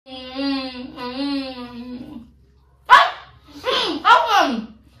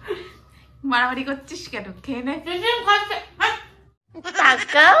মারামারি করছিস কেন? খেয়ে নে।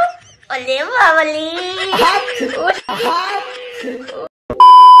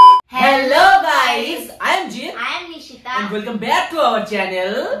 Hello guys, I am Jit. I am Nishita. And welcome back to our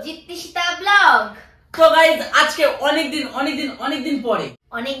channel. Jittishita vlog. So guys, আজকে অনেকদিন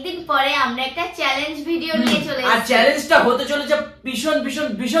পরে আমরা একটা চ্যালেঞ্জ ভিডিও নিয়ে চলে এসেছি। আর চ্যালেঞ্জটা হতে চলেছে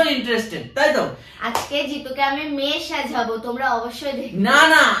ভীষণ ইন্টারেস্টেড, তাই তো? আজকে জিতুকে আমি মেয়ে সাজাবো, তোমরা অবশ্যই দেখবে।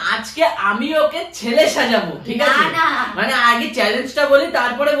 না, আজকে আমি ওকে ছেলে সাজাবো, ঠিক আছে? না। মানে আগে চ্যালেঞ্জটা বলি,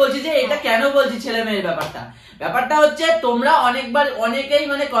 তারপরে বলছি যে এটা কেন বলছি ছেলে মেয়ের ব্যাপারটা হচ্ছে তোমরা অনেকেই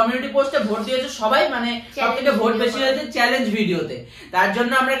মানে কমিউনিটি পোস্টে ভোট দিয়েছো, সবাই মানে সবথেকে ভোট বেশি হয়েছে চ্যালেঞ্জ ভিডিওতে। তার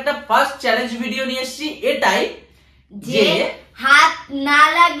জন্য আমরা একটা ফার্স্ট চ্যালেঞ্জ ভিডিও নিয়ে এসেছি, এটাই যে হাত না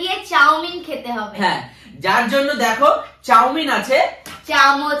লাগিয়ে চাউমিন খেতে হবে। হ্যাঁ, যার জন্য দেখো চাউমিন আছে,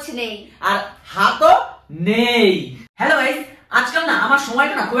 চামচ নেই আর হাতও নেই। হ্যালো গাইস, আজকাল না আমার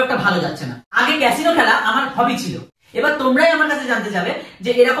সময়টা না খুব একটা ভালো যাচ্ছে না। আগে ক্যাসিনো খেলা আমার হবি ছিল, এবার তোমরাই আমার কাছে জানতে যাবে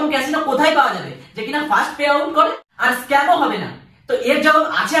যে এরকম ক্যাসিনো কোথায় পাওয়া যাবে যে কিনা ফার্স্ট পে আউট করে আর স্ক্যামও হবে না। তো এর জবাব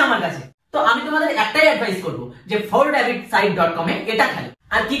আছে আমার কাছে। তো আমি তোমাদের একটাই অ্যাডভাইস করবো যে 4rabbitsite.com এ এটা খেলো,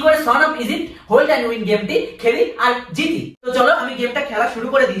 আর কি করে son of edit hold and win গেমটি খেলি আর জিতি। তো চলো আমি গেমটা খেলা শুরু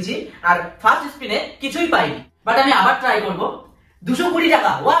করে দিয়েছি, আর ফার্স্ট স্পিনে কিছুই পাইনি, বাট আমি আবার ট্রাই করবো। 220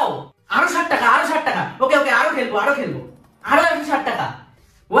 টাকা, ওয়াও, আরো 60 টাকা, ওকে আরো খেলবো, আরো 60 টাকা,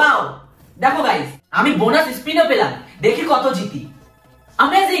 ওয়াও। দেখো গাইস, আমি বোনাস স্পিনও পেলাম, দেখি কত জিতি।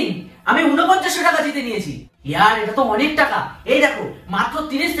 অ্যামেজিং, আমি 4900 টাকা জিতে নিয়েছি। ইয়ার, এটা তো অনেক টাকা। এই দেখো, মাত্র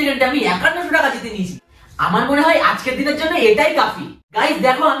 30 সেকেন্ডে আমি 5100 টাকা জিতে নিয়েছি। আমার মনে হয় আজকের দিনের জন্য এটাই কাফি। গাইস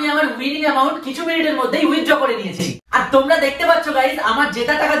দেখো, আমি আমার উইনিং অ্যামাউন্ট কিছু মিনিটের মধ্যেই উইথড্র করে নিয়েছি। আর তোমরা দেখতে পাচ্ছ গাইস, আমার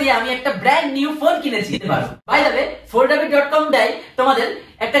জেতা টাকা দিয়ে আমি একটা ব্র্যান্ড নিউ ফোন কিনেছি। বাই দ্য ওয়ে, 4rabbit.com দেয় তোমাদের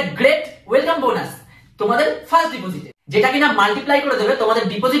একটা গ্রেট ওয়েলকাম বোনাস তোমাদের ফার্স্ট ডিপোজিটে, যেটা কিনা মাল্টিপ্লাই করে দেবে তোমাদের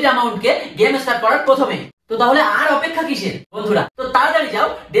ডিপোজিট অ্যামাউন্টকে গেম স্টার্ট করার প্রথমে। তো তাহলে আর অপেক্ষা কিসের বন্ধুরা? তো তাড়াতাড়ি যাও,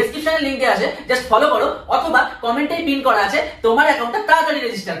 ডেসক্রিপশনে লিংক দেওয়া আছে, জাস্ট ফলো করো, অথবা কমেন্টেই পিন করা আছে, তোমার অ্যাকাউন্টটা তাড়াতাড়ি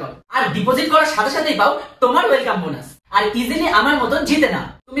রেজিস্টার করো, আর ডিপোজিট করার সাথে সাথেই পাও তোমার ওয়েলকাম বোনাস। আর ইজিলি আমার মতন জিতে না,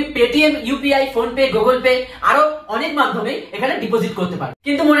 তুমি Paytm, UPI, phone pay, Google pay, আরো অনেক মাধ্যমে এখানে ডিপোজিট করতে পারো।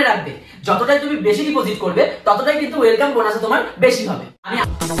 কিন্তু মনে রাখবে, যতটাই তুমি বেশি ডিপোজিট করবে ততটাই কিন্তু ওয়েলকাম বোনাস তোমার বেশি হবে। আমি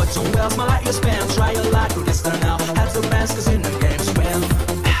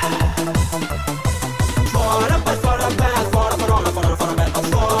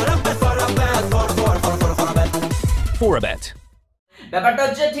ব্যাপারটা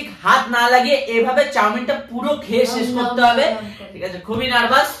হচ্ছে ঠিক হাত না লাগিয়ে এভাবে চাউমিনটা পুরো খেয়ে শেষ করতে হবে, ঠিক আছে? খুবই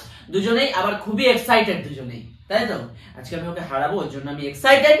নার্ভাস দুজনেই, আবার খুবই এক্সাইটেড দুজনেই, তাই তো? আজকে আমি ওকে হারাবো, ওর জন্য আমি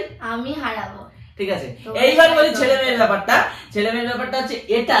এক্সাইটেড। আমি হারাবো, ঠিক আছে? এইবার বলি ছেলে মেয়ের ব্যাপারটা হচ্ছে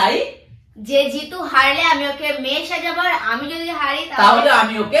এটাই যে জিতু হারলে আমি ওকে মেয়ে সাজাবো, আর আমি যদি হারি তাহলে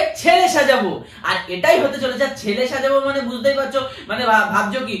আমি ওকে ছেলে সাজাবো। আর এটাই হতে চলেছে। ছেলে সাজাবো মানে বুঝতেই পারছো, মানে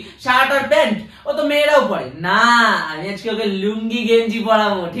ভাবছো কি শার্ট আর প্যান্ট, ও তো মেয়েরাও পরে না। আমি আজকে ওকে লুঙ্গি গেঞ্জি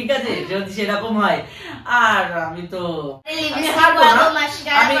পরাবো, ঠিক আছে? যদি সেরকম হয়। আর আমি তো হারবো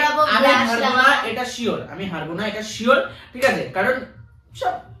না, এটা শিওর। আমি হারবো না, এটা শিওর, ঠিক আছে? কারণ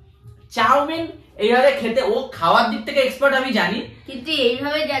সব চাউমিন এইভাবে খেতে, ও খাওয়ার দিক থেকে এক্সপার্ট আমি জানি, কিন্তু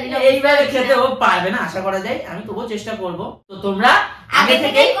এইভাবে খেতে ও পারবে না আশা করা যায়। আমি তবুও চেষ্টা করব। তো তোমরা আগে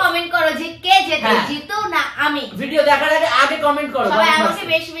থেকে কমেন্ট করো যে কে জেতে, জিতু না আমি। ভিডিও দেখার আগে আগে কমেন্ট করো, সবাই আমাকে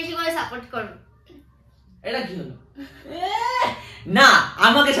বেশি বেশি করে সাপোর্ট করো। এটা কি হলো? না,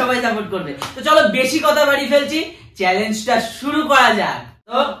 আমাকে সবাই সাপোর্ট করবে। তো চলো, বেশি কথা বাড়ি ফেলছি, চ্যালেঞ্জটা শুরু করা যাক।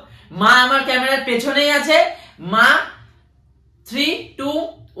 তো মা আমার ক্যামেরার পেছনেই আছে। মা 3 2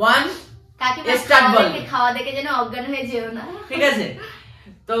 1 খাওয়া দেখে যেন অজ্ঞান হয়ে যেও না, ঠিক আছে?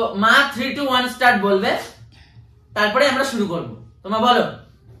 তো মা 3 2 1 স্টার্ট বলবে, তারপরে আমরা শুরু করব। তোমরা বলো।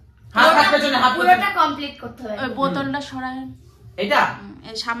 হাত পেছনে, হাত পুরোটা কমপ্লিট করতে হবে। ওই বোতলটা সরায়, এটা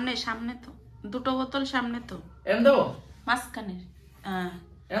এই সামনে তো দুটো বোতল সামনে, তো এরকম দেবো মাঝখানে, হ্যাঁ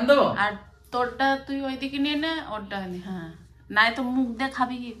এরকম দেবো। আর তোরটা তুই ওইদিকে নিয়ে নে, ওরটা হ্যাঁ, নাই তো মুখ দিয়ে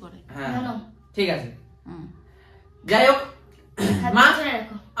খাবি কি করে? হ্যাঁ ঠিক আছে। যাই হোক, মা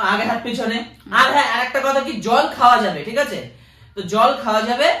আগে হাত পিছনে। আর হ্যাঁ, আরেকটা কথা কি, জল খাওয়া যাবে, ঠিক আছে? তো জল খাওয়া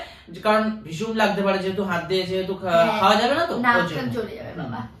যাবে, কারণ ভীষণ লাগতে পারে, যেহেতু হাত দিয়ে, যেহেতু খাওয়া যাবে না, তো চলে যাবে।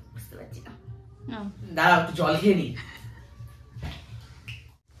 বাবা বুঝতে পারছি না, দাঁড়াও একটু জল খেয়ে নি।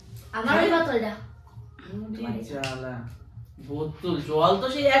 আমার ওই বোতলটা, বোতল জল তো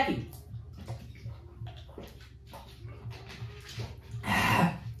সেই একই।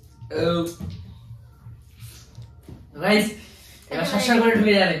 গাইস, এবার শাসা করে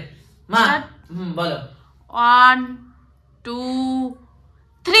ঢুকে যাবে। মা বলো। 1 2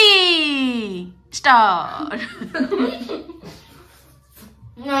 3 স্টার।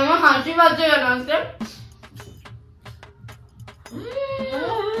 আমার হাসি পাচ্ছে কেন আজকে?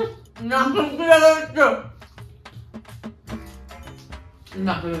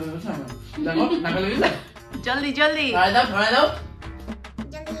 জলদি জলদি ধরে দাও।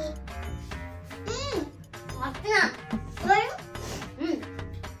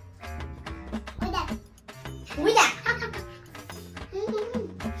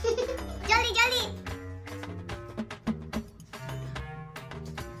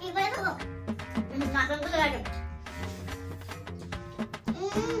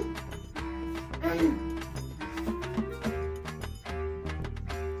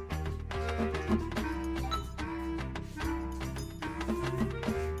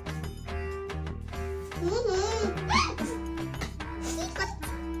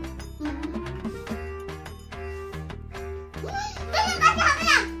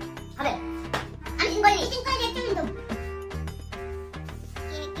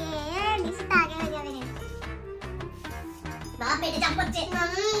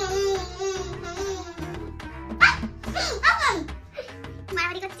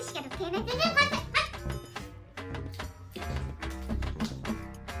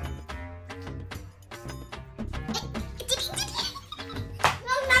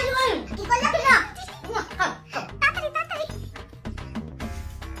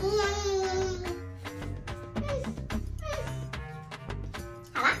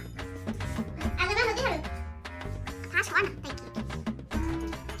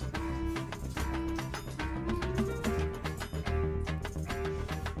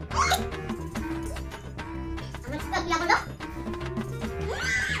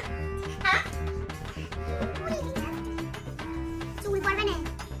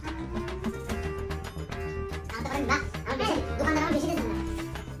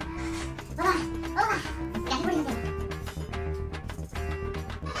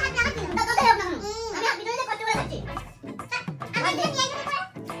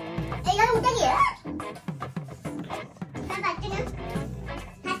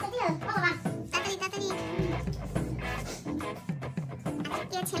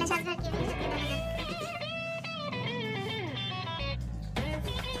 ছেলে সাজা কে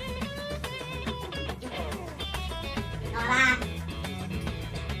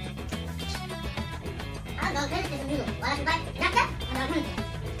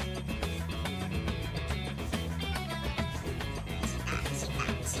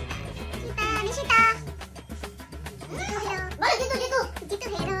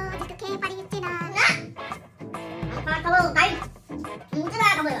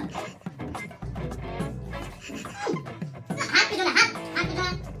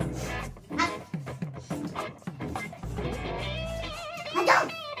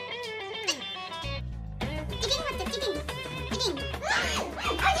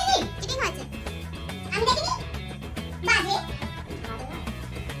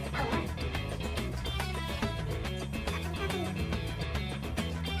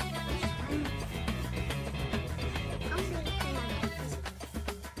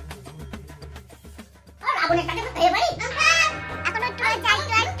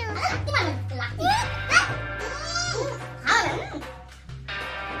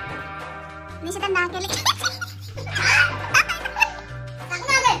নিষেধ না গেলে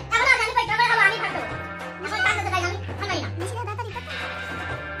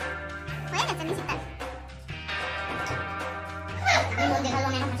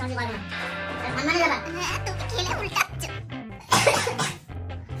তুমি খেলে উল্টাচ্ছ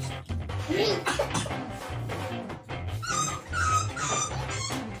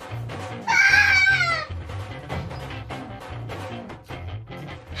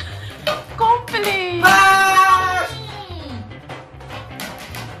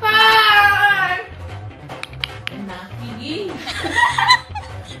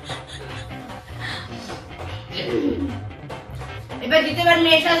এবার দিতে পারলে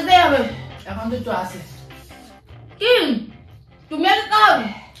মেশাজ দে হবে এখন তো একটু আছে কি তুমি আর কাও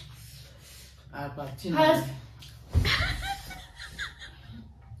আর পাচ্ছি না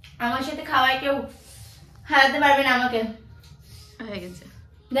আমার সাথে খাওয়াই কেউ হারাতে পারবে না আমাকে হয়ে গেছে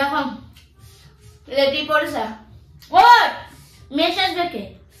দেখো লেডি পড়েছে ওই মেশাজ দেখে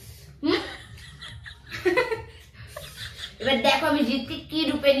এবার দেখো আমি জিতকে কি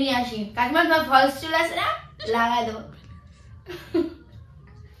রূপে নিয়ে আসি কাকিমা তোমার ফলস চলে আসে না লাগাই দেবো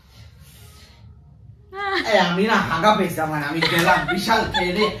আমি না হাগা পেয়েছি আমার আমি গেলাম বিশাল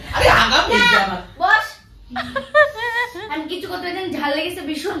খেয়ে আরে হাগা পেয়েছি আমার বস আমি কিছু করতে দিন ঝাল লেগেছে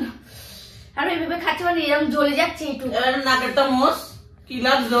ভীষণ আর এইভাবে খাচ্ছে মানে এরকম জ্বলে যাচ্ছে একটু নাকেরটা মোস কি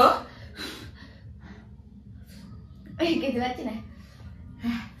লাগলো খেতে পাচ্ছি না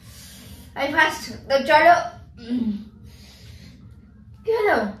আমি ফার্স্ট। তো চলো কি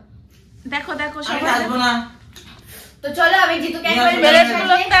হলো দেখো দেখো আমি সবাই আসবো না। তো চলো আমি জিতুকে একবার নিয়ে মেরে আসো,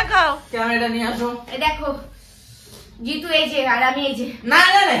 সাজিয়ে দেখাও ক্যামেরাটা নিয়ে আসো। এই দেখো জিতু এই যে আর আমি এই যে। না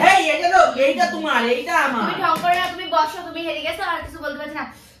না না, হেই এটা তো, এইটা তোমার, এইটা আমার। তুমি ঢং করে না, তুমি বসো, তুমি হেরে গেছো আর কিছু বলতে পারছি না।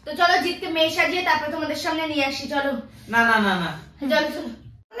 তো চলো জিতকে মেয়ে সাজিয়ে তারপর তোমাদের সামনে নিয়ে আসি। চলো না না না না, চলো চলো।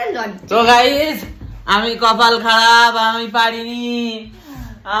 তো গাইস আমি কপাল খারাপ, আমি পারিনি,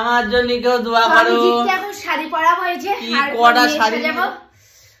 আমার জন্য কেউ দোয়া আমি করো। জিতকে এখন শাড়ি পরাবো এই যে, কি আর কটা মেয়ে শাড়ি সাজাবো।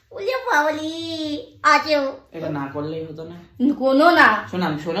 উলে বাবলি আজও এটা না করলেই হতো না। কোনো না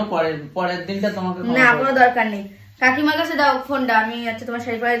শোনাম, শোনো, পরের দিনটা তোমাকে না কোনো দরকার নেই। কাকিমার কাছে দাও ফোনটা, আমি আচ্ছা তোমার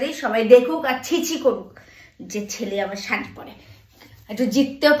শাড়ি পরে দিই, সবাই দেখুক আর ছিছি করুক যে ছেলে আবার শাড়ি পরে, একটু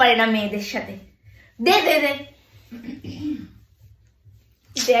জিততেও পারে না মেয়েদের সাথে। দে দে দে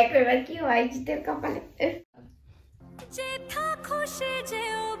দেখো এবার কি হয় জিতের কপালে।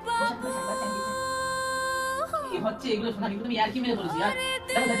 কি হচ্ছে এগুলো? শোনা, কিন্তু তুমি আর কি মেরে বলেছি, আর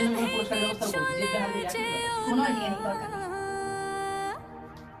দেখো তার জন্য কোনো পুরস্কারের ব্যবস্থা করেছি, যে হাতে আর কি কোনো ইয়ে নেই, দরকার নেই।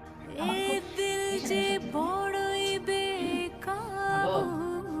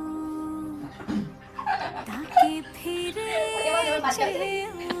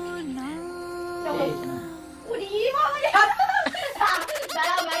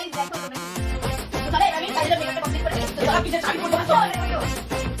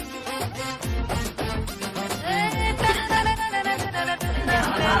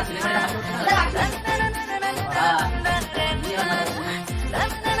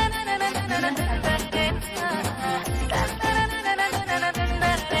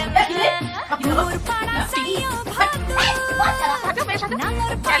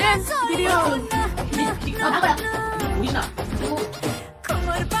 চ্যালেঞ্জ ভিডিও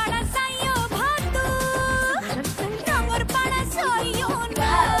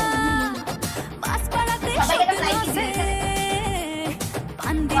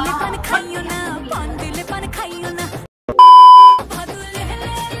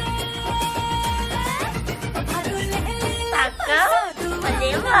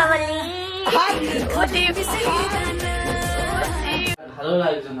ভালো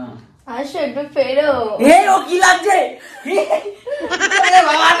লাগছে না। আসো একটু ফেরো। এই ও কি লাগছে? আরে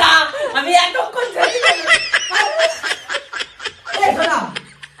বাবা না, আমি এতক্ষণ ছেড়ে দিলাম। এই শোনা,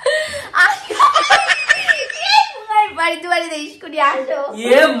 বাড়িতে বাড়িতে স্কুটি আসো।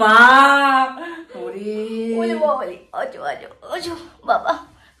 এ মা, ওরে বলি বলি ওজো ওজো ওজো বাবা।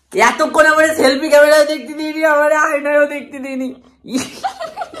 এতক্ষণ আমার সেলফি ক্যামেরায় দেখতে দিইনি, আমার আয়নায়ও দেখতে দিইনি।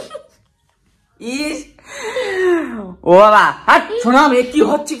 ইস ও বাবা, হাট শোনা, কি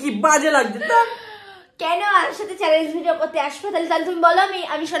হচ্ছে, কি বাজে লাগছে। কেন আমার সাথে চ্যালেঞ্জ ভিডিও করতে আসবে? তাহলে তাহলে তুমি বলো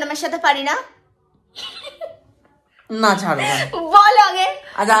আমি সোনামের সাথে পারি না। না ছাড়ো, বলো আগে।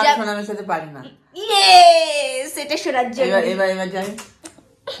 আচ্ছা আমি সোনামের সাথে পারি না। ইয়েস, এটা শোনার জন্য। এবার যাই,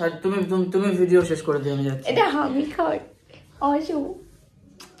 তুমি ভিডিও শেষ করে দিও, আমি যাচ্ছি। এটা আমি খাই আসো।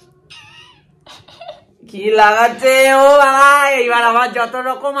 কি লাগাচ্ছে ও বাবা, এইবার আমার যত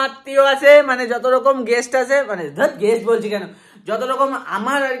রকম আত্মীয় আছে, মানে যত রকম গেস্ট আছে, মানে গেস্ট বলছি কেন, যত রকম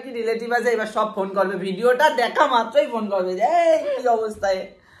আমার আর কি রিলেটিভ আছে, এবার সব ফোন করবে, ভিডিওটা দেখা মাত্রই ফোন করবে যে এই কি অবস্থায়।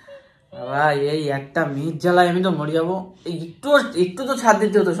 বাবা এই একটা মিট জ্বালায় আমি তো মরে যাবো। একটু তো ছাড়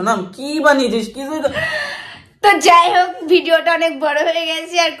দিতে হতো। শোনাম কি বানিয়েছিস, কিছুই তো। তো যাই হোক, ভিডিওটা অনেক বড় হয়ে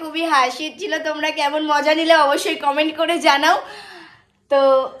গেছে আর খুবই হাসির ছিল। তোমরা কেমন মজা নিলে অবশ্যই কমেন্ট করে জানাও। তো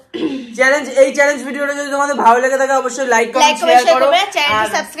এই চ্যালেঞ্জ ভিডিওটা যদি তোমাদের ভালো লেগে থাকে অবশ্যই লাইক কমেন্ট শেয়ার করো, চ্যানেলটি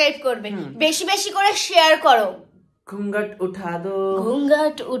সাবস্ক্রাইব করবে, বেশি বেশি করে শেয়ার করো। ঘুঙ্গাট উঠা দো,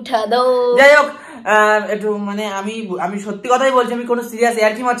 ঘুঙ্গাট উঠা দাও। যাই হোক, একটু মানে আমি সত্যি কথাই বলছি, আমি কোনো সিরিয়াস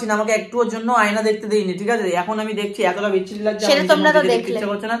ইয়ার্কি মারছি না। আমাকে একটুর জন্য আয়না দেখতে দেইনি, ঠিক আছে? এখন আমি দেখছি এতটা বিচ্ছিরি লাগছে, সেটা তোমরা তো দেখলে, ইচ্ছা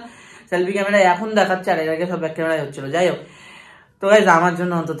করছে না। সেলফি ক্যামেরা এখন দেখাচ্ছে, আর এর আগে সব ব্যাক ক্যামেরায় হচ্ছিল। যাই হোক, তো গাইস আমার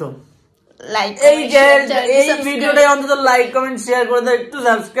জন্য অন্তত লাইক এই ভিডিওটাই অন্তত লাইক কমেন্ট শেয়ার করে দাও, একটু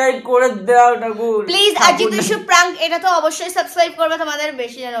সাবস্ক্রাইব করে দাও ঠাকুর please. R Jitu Nishu prank, এটা তো অবশ্যই সাবস্ক্রাইব করবে, তোমাদের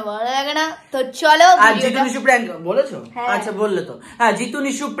বেশি যেন ভালো লাগে না। তো চলো, আর জিতু নিশু প্র্যাঙ্ক বলেছো? আচ্ছা বললে তো। হ্যাঁ, জিতু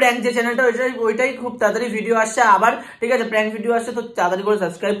নিশু প্র্যাঙ্ক যে চ্যানেলটা, ওইটাই খুব তাড়াতাড়ি ভিডিও আসছে আবার, ঠিক আছে? প্র্যাঙ্ক ভিডিও আসছে, তো তাড়াতাড়ি করে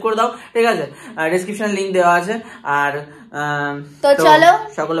সাবস্ক্রাইব করে দাও, ঠিক আছে? আর ডেসক্রিপশনে লিংক দেওয়া আছে। আর তো চলো,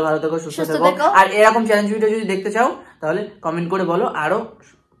 সকলে ভালো থেকো, সুস্থ থেকো। আর এরকম চ্যালেঞ্জ ভিডিও যদি দেখতে চাও তাহলে কমেন্ট করে বলো, আরো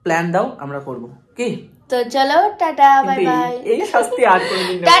প্ল্যান দাও, আমরা করবো কি? তো চলো, টাটা বাই বাই। এই শাস্তি আর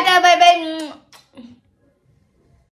কোনোদিন টাটা বাই বাই।